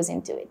effort that goes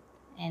into it.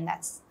 And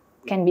that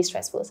can be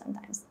stressful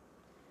sometimes.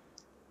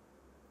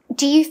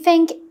 Do you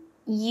think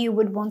you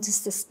would want to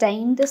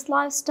sustain this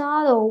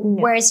lifestyle, or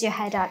where's your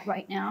head at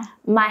right now?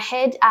 My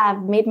head,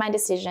 I've made my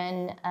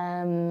decision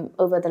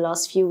over the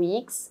last few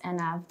weeks, and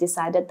I've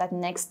decided that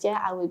next year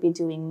I will be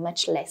doing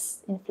much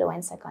less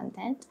influencer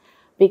content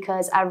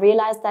because I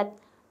realized that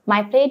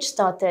my page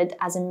started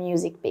as a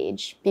music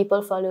page.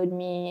 People followed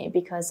me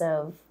because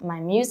of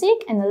my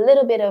music and a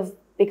little bit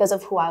because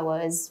of who I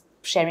was,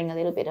 sharing a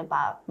little bit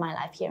about my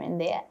life here and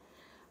there.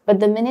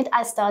 But the minute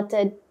I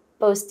started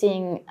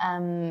posting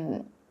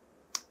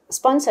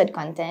sponsored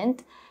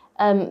content,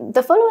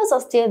 the followers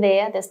are still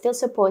there, they're still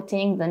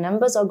supporting, the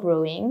numbers are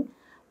growing,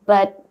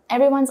 but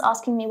everyone's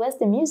asking me, where's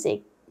the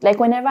music? Like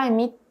whenever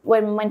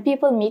when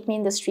people meet me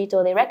in the street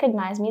or they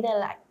recognize me, they're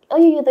like, oh,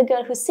 you're the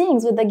girl who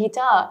sings with the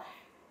guitar.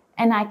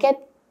 And I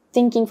kept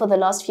thinking for the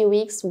last few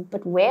weeks,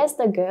 but where's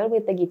the girl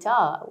with the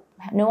guitar?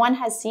 No one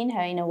has seen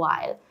her in a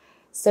while.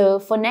 So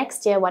for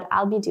next year, what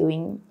I'll be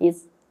doing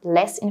is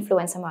less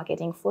influencer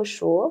marketing for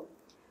sure,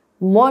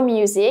 more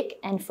music,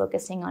 and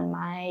focusing on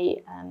my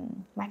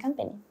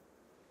company.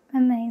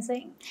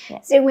 Amazing.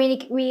 Yes. So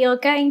we are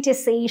going to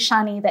see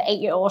Shanny, the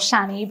 8-year-old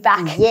Shanny,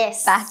 back.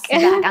 Yes, back.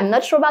 I'm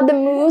not sure about the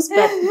moves,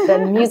 but the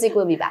music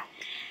will be back.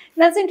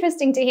 That's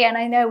interesting to hear. And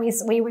I know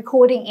we're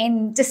recording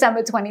in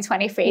December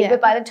 2023, but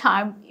by the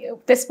time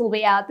this will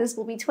be out, this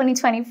will be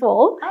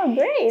 2024. Oh,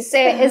 great. So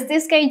is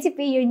this going to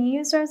be your New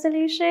Year's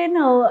resolution,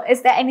 or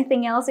is there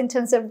anything else in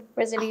terms of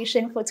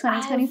resolution for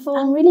 2024?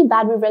 I'm really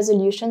bad with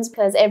resolutions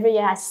because every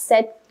year I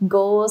set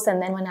goals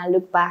and then when I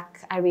look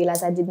back, I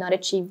realize I did not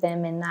achieve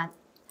them, and that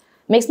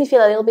makes me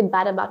feel a little bit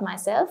bad about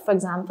myself. For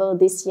example,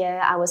 this year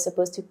I was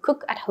supposed to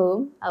cook at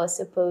home. I was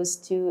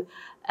supposed to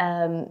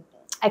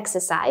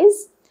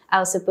exercise. I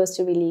was supposed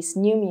to release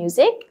new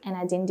music, and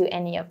I didn't do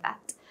any of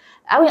that.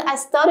 I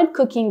started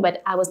cooking,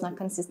 but I was not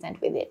consistent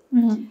with it.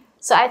 Mm-hmm.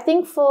 So I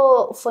think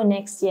for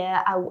next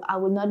year, I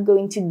will not go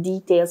into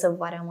details of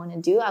what I want to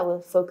do. I will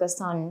focus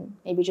on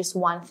maybe just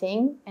one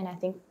thing, and I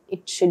think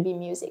it should be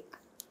music.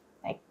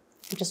 Like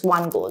just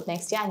one goal.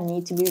 Next year, I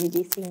need to be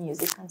releasing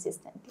music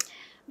consistently.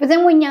 But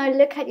then when you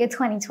look at your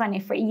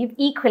 2023, you've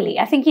equally,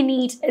 I think you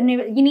need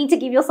to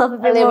give yourself a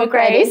bit more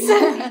grace.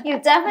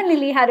 You've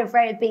definitely had a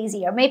very busy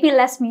year, maybe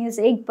less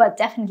music, but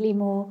definitely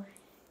more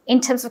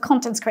in terms of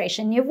content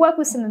creation. You've worked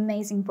with some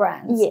amazing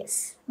brands.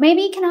 Yes.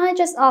 Maybe can I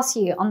just ask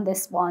you on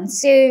this one?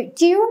 So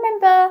do you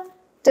remember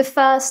the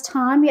first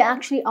time you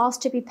actually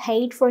asked to be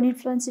paid for an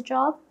influencer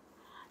job?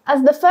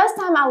 As the first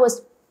time I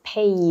was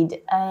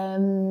paid,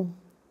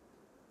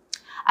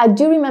 I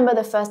do remember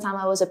the first time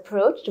I was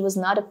approached. It was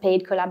not a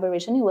paid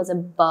collaboration. It was a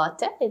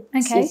barter.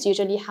 It's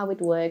usually how it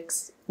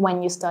works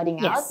when you're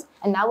starting out.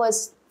 And that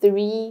was 4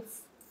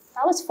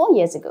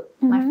 years ago.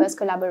 Mm-hmm. My first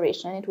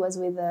collaboration. It was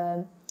with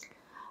a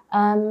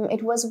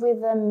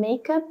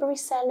makeup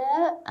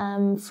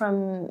reseller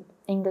from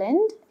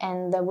England.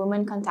 And the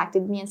woman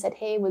contacted me and said,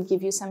 hey, we'll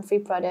give you some free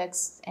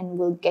products and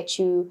we'll get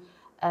you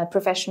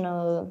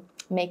professional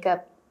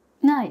makeup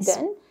done.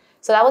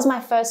 So that was my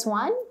first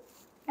one.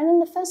 And then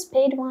the first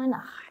paid one,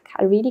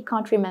 I really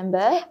can't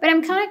remember. But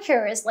I'm kind of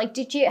curious, like,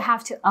 did you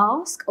have to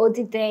ask or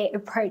did they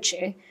approach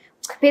you?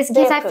 Because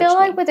I feel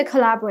like with a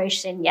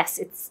collaboration, yes,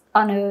 it's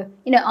on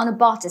a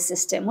barter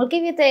system. We'll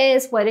give you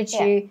this. What did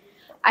you?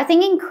 I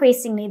think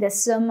increasingly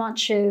there's so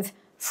much of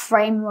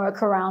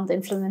framework around the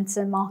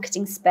influencer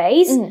marketing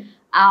space. Mm.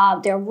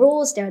 There are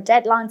rules, there are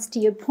deadlines, to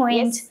your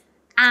point. Yes.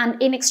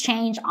 And in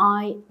exchange,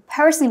 I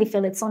personally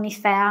feel it's only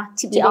fair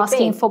to be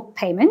asking for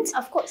payment.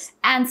 Of course.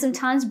 And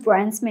sometimes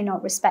brands may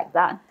not respect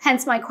that.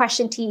 Hence my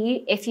question to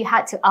you, if you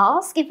had to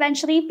ask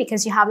eventually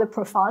because you have the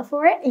profile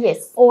for it.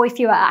 Yes. Or if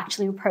you were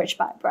actually approached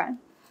by a brand.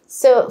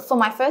 So for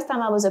my first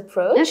time, I was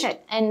approached. Okay.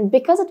 And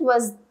because it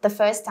was the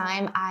first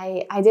time,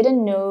 I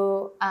didn't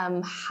know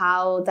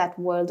how that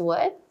world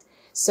worked.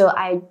 So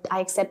I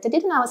accepted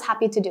it and I was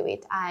happy to do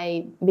it.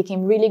 I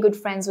became really good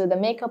friends with the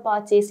makeup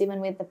artist,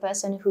 even with the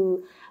person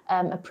who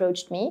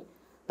approached me.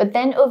 But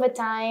then over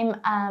time,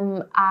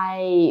 as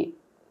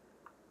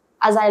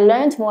I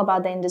learned more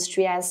about the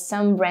industry, as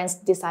some brands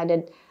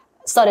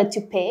started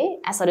to pay,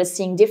 I started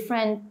seeing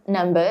different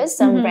numbers.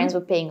 Some brands were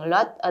paying a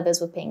lot,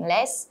 others were paying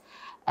less.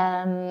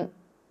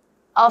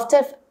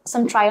 After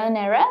some trial and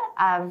error,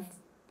 I've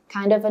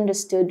kind of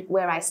understood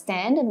where I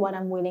stand and what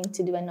I'm willing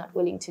to do and not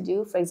willing to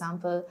do. For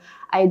example,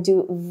 I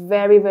do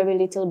very, very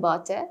little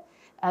barter.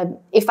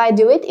 If I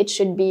do it, it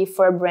should be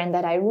for a brand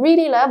that I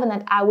really love and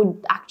that I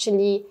would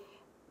actually,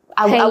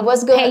 I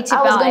was going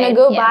to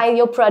go buy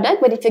your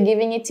product, but if you're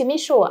giving it to me,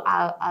 sure,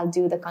 I'll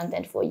do the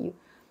content for you.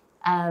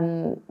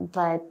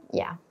 But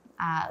yeah,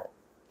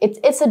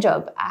 it's a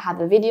job. I have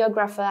a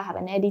videographer, I have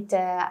an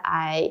editor,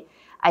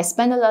 I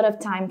spend a lot of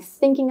time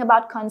thinking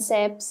about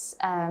concepts.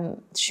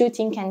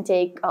 Shooting can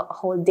take a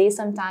whole day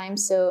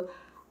sometimes, so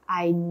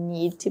I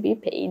need to be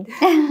paid.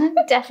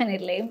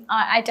 Definitely.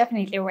 I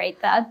definitely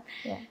rate that.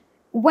 Yeah.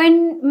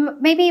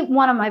 When maybe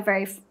one of my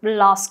very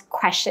last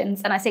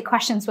questions, and I say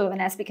questions with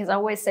an S because I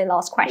always say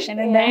last question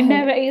and then it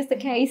never is the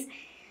case.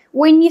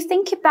 When you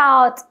think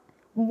about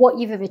what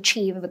you've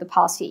achieved over the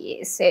past few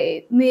years,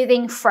 so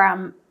moving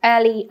from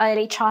early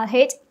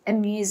childhood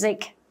and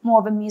music,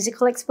 more of a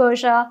musical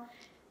exposure,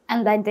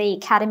 and then the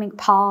academic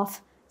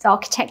path, the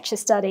architecture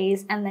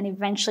studies, and then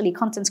eventually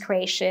content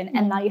creation.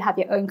 And now you have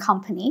your own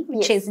company,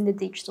 which is in the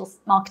digital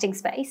marketing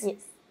space.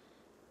 Yes.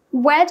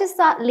 Where does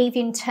that leave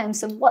you in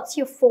terms of what's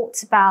your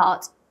thoughts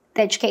about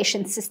the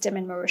education system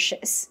in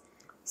Mauritius?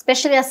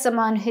 Especially as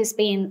someone who's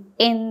been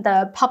in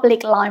the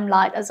public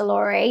limelight as a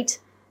laureate.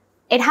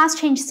 It has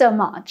changed so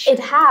much. It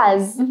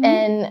has. Mm-hmm.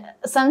 And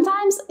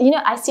sometimes,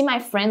 I see my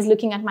friends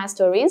looking at my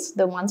stories,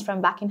 the ones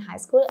from back in high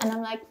school, and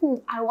I'm like,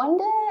 I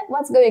wonder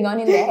what's going on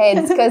in their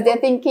heads because they're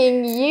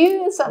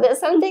thinking so there's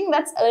something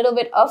that's a little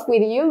bit off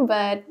with you,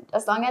 but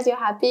as long as you're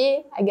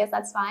happy, I guess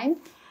that's fine.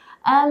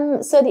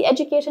 So the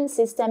education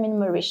system in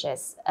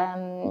Mauritius,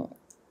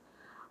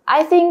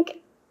 I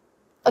think,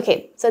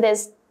 so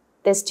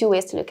there's two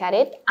ways to look at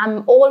it.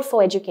 I'm all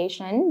for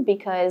education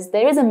because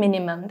there is a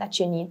minimum that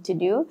you need to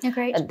do.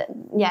 Okay.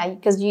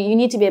 Because you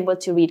need to be able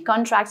to read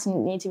contracts, you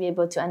need to be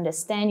able to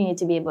understand, you need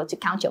to be able to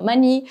count your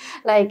money.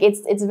 Like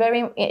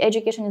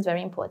education is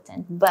very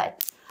important.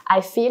 But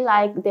I feel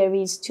like there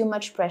is too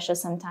much pressure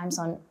sometimes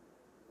on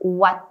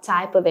what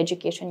type of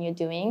education you're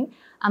doing.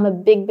 I'm a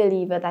big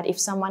believer that if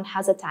someone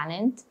has a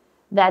talent,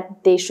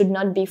 that they should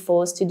not be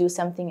forced to do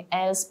something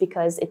else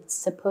because it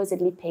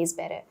supposedly pays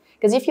better.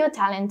 Because if you're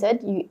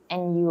talented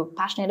and you're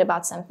passionate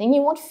about something,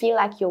 you won't feel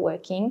like you're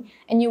working,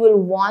 and you will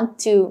want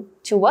to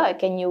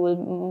work, and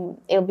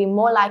it'll be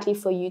more likely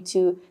for you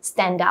to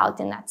stand out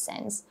in that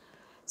sense.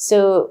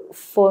 So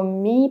for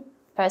me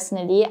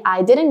personally,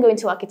 I didn't go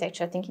into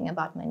architecture thinking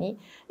about money.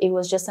 It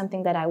was just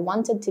something that I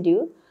wanted to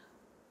do.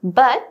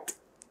 But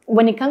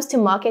when it comes to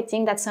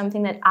marketing, that's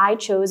something that I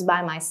chose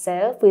by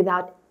myself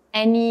without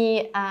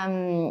any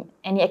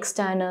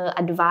external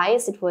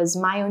advice. It was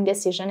my own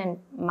decision, and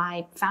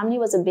my family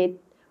was a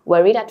bit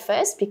worried at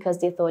first because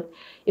they thought,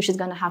 if she's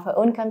going to have her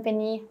own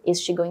company, is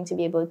she going to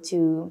be able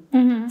to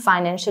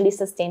financially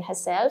sustain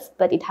herself?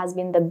 But it has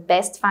been the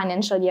best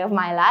financial year of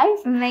my life.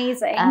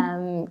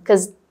 Amazing.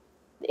 Because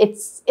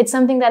it's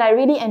something that I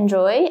really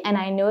enjoy, and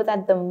I know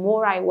that the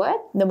more I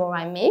work, the more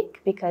I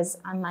make, because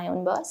I'm my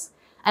own boss.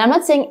 And I'm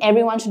not saying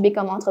everyone should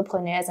become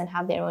entrepreneurs and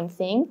have their own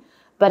thing,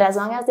 but as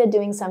long as they're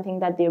doing something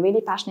that they're really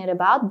passionate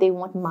about, they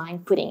won't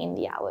mind putting in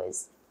the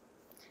hours.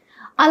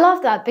 I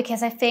love that,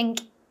 because I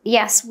think,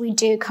 yes, we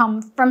do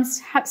come from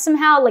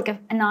somehow like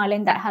an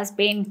island that has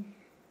been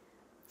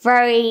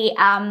very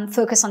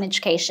focused on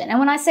education. And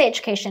when I say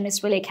education,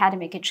 it's really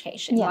academic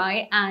education,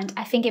 right? And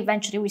I think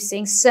eventually we're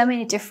seeing so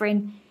many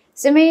different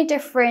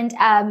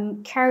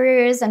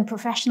careers and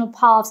professional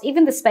paths.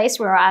 Even the space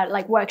we're at,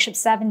 like Workshop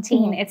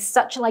 17, it's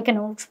such like an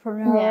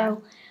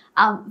entrepreneurial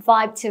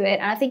vibe to it.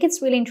 And I think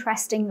it's really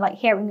interesting, like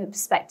hearing your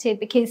perspective,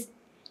 because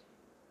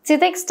to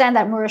the extent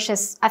that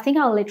Mauritius, I think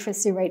our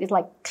literacy rate is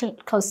like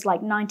close to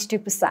like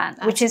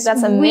 92%, which is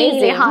that's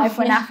really high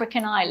for an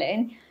African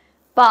island.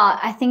 But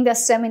I think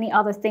there's so many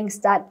other things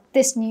that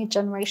this new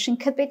generation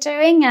could be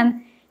doing.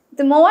 And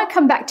the more I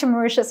come back to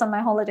Mauritius on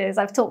my holidays,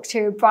 I've talked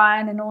to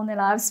Brian and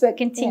Ornella, I've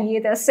spoken to you.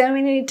 There's so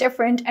many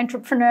different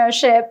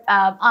entrepreneurship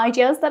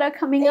ideas that are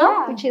coming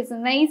up, which is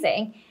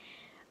amazing.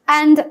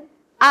 And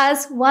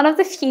as one of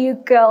the few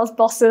girls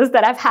bosses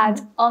that I've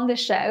had on the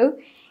show,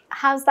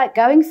 how's that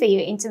going for you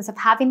in terms of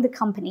having the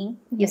company?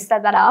 You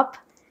set that up.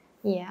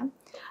 Yeah.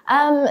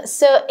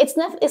 So it's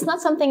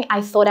not something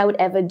I thought I would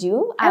ever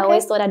do. I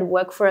always thought I'd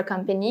work for a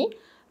company.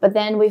 But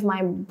then with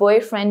my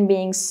boyfriend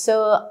being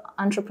so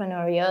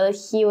entrepreneurial,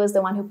 he was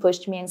the one who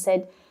pushed me and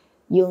said,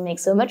 you'll make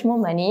so much more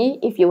money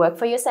if you work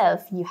for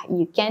yourself.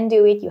 You can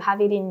do it. You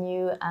have it in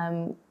you.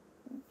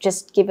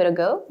 Just give it a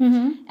go.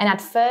 And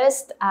at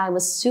first, I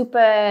was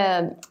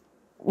super,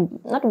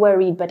 not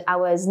worried, but I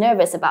was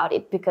nervous about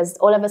it, because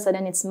all of a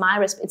sudden it's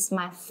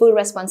my full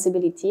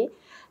responsibility.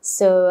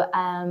 So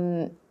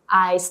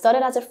I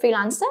started as a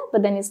freelancer,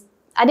 but then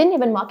I didn't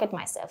even market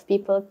myself.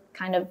 People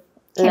kind of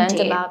learned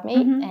about me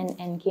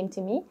and came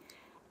to me.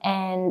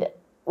 And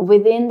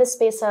within the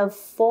space of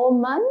 4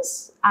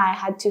 months, I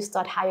had to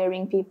start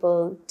hiring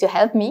people to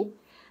help me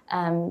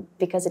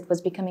because it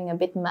was becoming a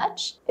bit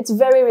much. It's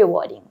very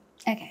rewarding.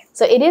 Okay.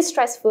 So it is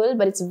stressful,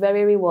 but it's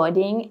very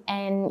rewarding,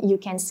 and you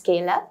can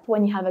scale up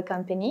when you have a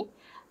company.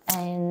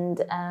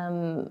 And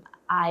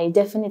I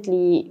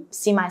definitely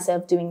see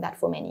myself doing that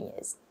for many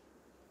years.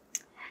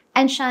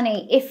 And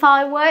Shanny, if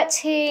I were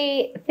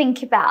to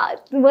think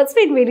about what's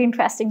been really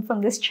interesting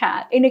from this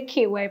chat, in a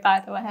cute way, by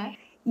the way,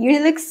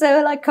 you look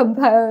so like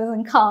composed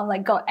and calm,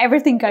 like got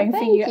everything going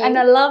for you. And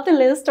I love the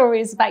little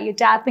stories about your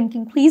dad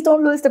thinking, please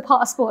don't lose the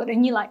passport.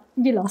 And you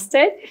lost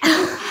it.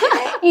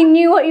 You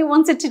knew what you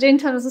wanted to do in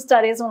terms of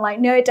studies, and like,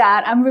 no,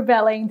 Dad, I'm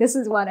rebelling. This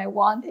is what I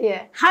want.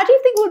 Yeah. How do you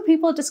think would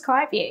people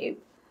describe you?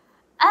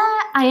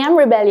 I am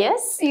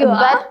rebellious,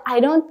 but I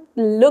don't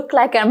look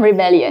like I'm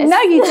rebellious.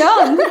 No, you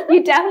don't.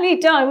 You definitely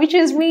don't, which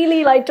is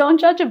really like, don't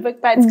judge a book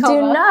by its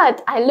cover. Do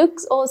not. I look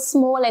all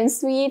small and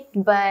sweet,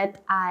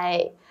 but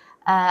I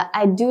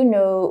do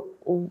know,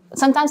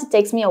 sometimes it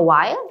takes me a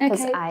while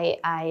because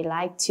I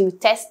like to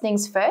test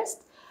things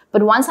first.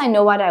 But once I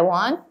know what I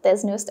want,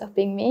 there's no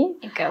stopping me.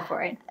 You go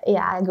for it.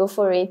 Yeah, I go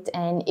for it.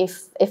 And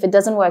if it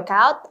doesn't work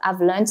out, I've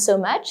learned so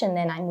much, and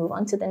then I move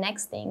on to the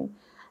next thing.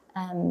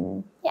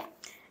 Yeah.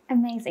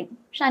 Amazing.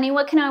 Shanny,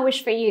 what can I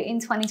wish for you in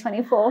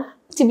 2024?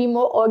 To be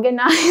more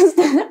organized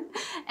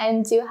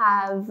and to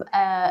have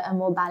a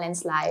more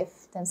balanced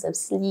life in terms of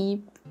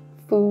sleep,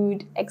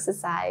 food,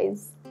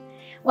 exercise.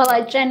 Well,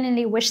 I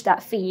genuinely wish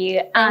that for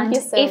you. Thank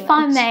you so if much.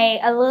 I may,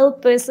 a little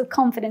boost of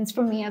confidence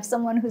from me, of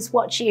someone who's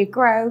watched you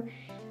grow,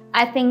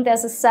 I think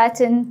there's a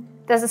certain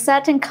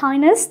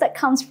kindness that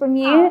comes from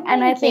you.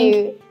 And I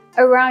think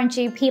around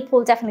you,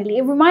 people definitely,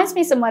 it reminds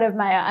me somewhat of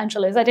Maya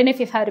Angelou's. I don't know if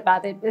you've heard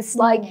about it. It's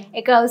like,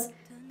 it goes,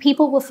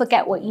 people will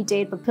forget what you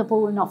did, but people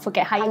will not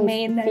forget how you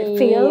made them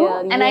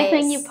feel. And I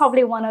think you're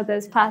probably one of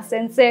those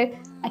persons. So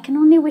I can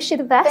only wish you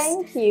the best.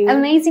 Thank you.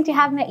 Amazing to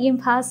have met you in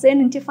person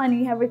and to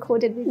finally have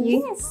recorded with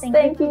you. Yes,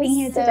 thank you for being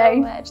here today.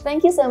 Much.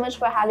 Thank you so much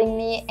for having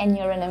me, and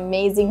you're an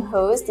amazing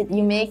host.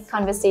 You make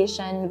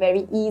conversation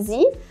very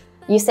easy.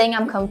 You're saying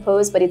I'm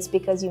composed, but it's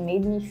because you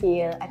made me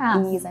feel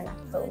at ease and at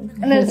home.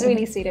 And that's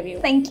really sweet of you.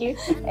 Thank you.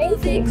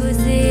 Thank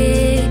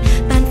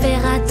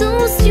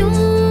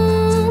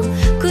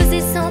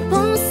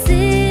you.